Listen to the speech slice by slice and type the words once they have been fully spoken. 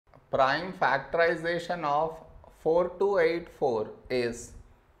Prime factorization of 4284 is,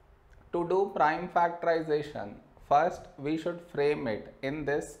 to do prime factorization, first we should frame it in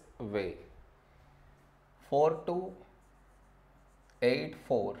this way.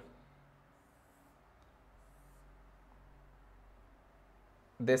 4284.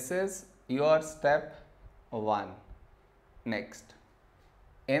 This is your step 1. Next,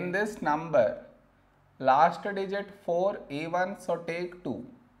 in this number, last digit 4 even, so take 2.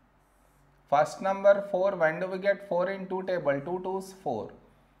 First number 4, when do we get 4 in 2 table? 2 2s 4.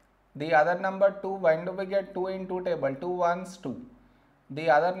 The other number 2, when do we get 2 in 2 table? 2 1s 2. The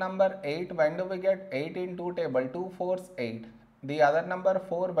other number 8, when do we get 8 in 2 table? 2 4s 8. The other number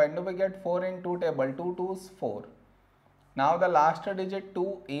 4, when do we get 4 in 2 table? 2 2s 4. Now the last digit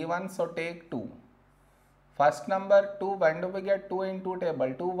 2 even, so take 2. First number 2, when do we get 2 in 2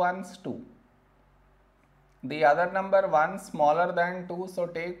 table? 2 1s 2. The other number 1 smaller than 2, so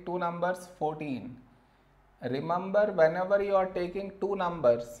take 2 numbers 14. Remember, whenever you are taking 2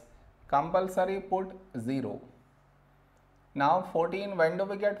 numbers, compulsory put 0. Now 14, when do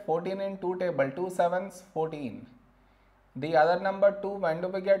we get 14 in 2 table? 2 7s 14. The other number 2, when do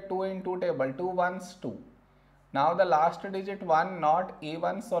we get 2 in 2 table? 2 1s 2. Now the last digit 1 not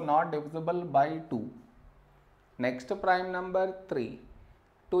even, so not divisible by 2. Next prime number 3.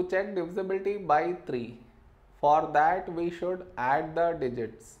 To check divisibility by 3, for that we should add the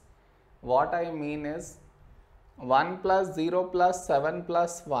digits. What I mean is 1 plus 0 plus 7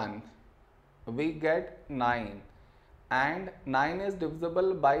 plus 1, we get 9, and 9 is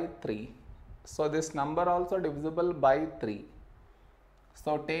divisible by 3. So this number also divisible by 3.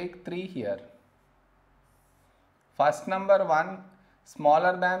 So take 3 here. First number 1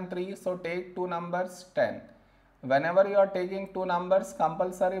 smaller than 3, so take 2 numbers 10. Whenever you are taking 2 numbers,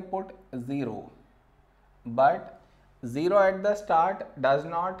 compulsory put 0. But 0 at the start does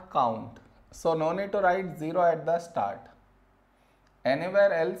not count. So no need to write 0 at the start.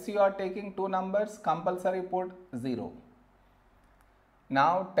 Anywhere else you are taking 2 numbers, compulsory put 0.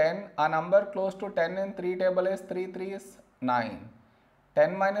 Now 10, a number close to 10 in 3 table is 3 3s 9.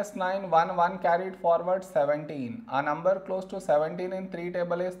 10 minus 9, 1 1 carried forward 17. A number close to 17 in 3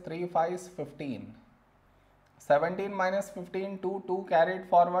 table is 3 5s 15. 17 minus 15, 2 2 carried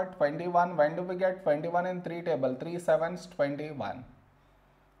forward 21. When do we get 21 in 3 table? 3 7s 21.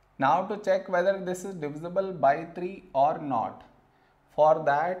 Now to check whether this is divisible by 3 or not, for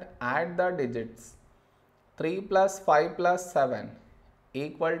that add the digits. 3 plus 5 plus 7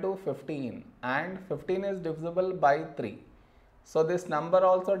 equal to 15, and 15 is divisible by 3. So this number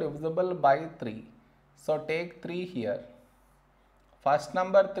also divisible by 3. So take 3 here. First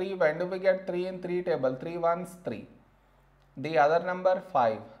number 3, when do we get 3 in 3 table? 3 1s 3. The other number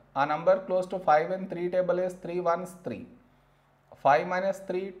 5. A number close to 5 in 3 table is 3 1s 3. 5 minus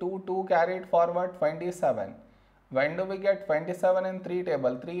 3, 2 2 carried forward 27. When do we get 27 in 3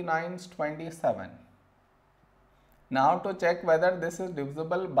 table? 3 9s 27. Now to check whether this is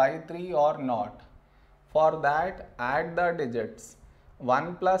divisible by 3 or not, for that add the digits.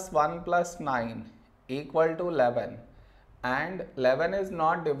 1 plus 1 plus 9 equal to 11, and 11 is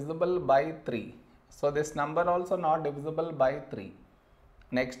not divisible by 3. So this number also not divisible by 3.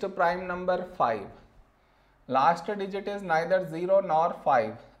 Next prime number 5. Last digit is neither 0 nor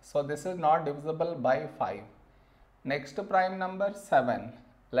 5. So this is not divisible by 5. Next prime number 7.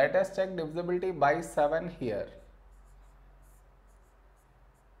 Let us check divisibility by 7 here.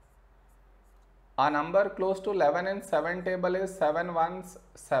 A number close to 11 in 7 table is 7 1s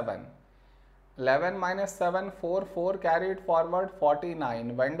 7. 11 minus 7, 4 4 carried forward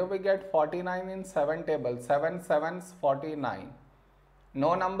 49. When do we get 49 in 7 table? 7 7s 49.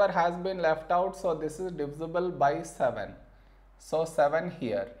 No number has been left out, so this is divisible by 7. So 7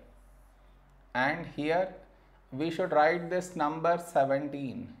 here, and here we should write this number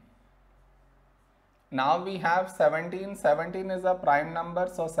 17. Now we have 17. 17 is a prime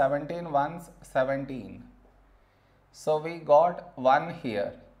number, so 17 1s 17. So we got 1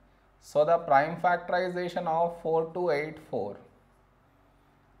 here. So the prime factorization of 4284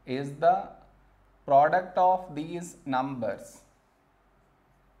 is the product of these numbers,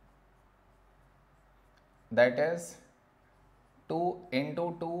 that is 2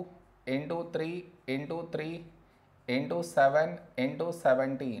 into 2 into 3 into 3 into 7 into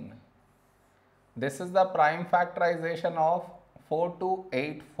 17. This is the prime factorization of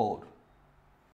 4284.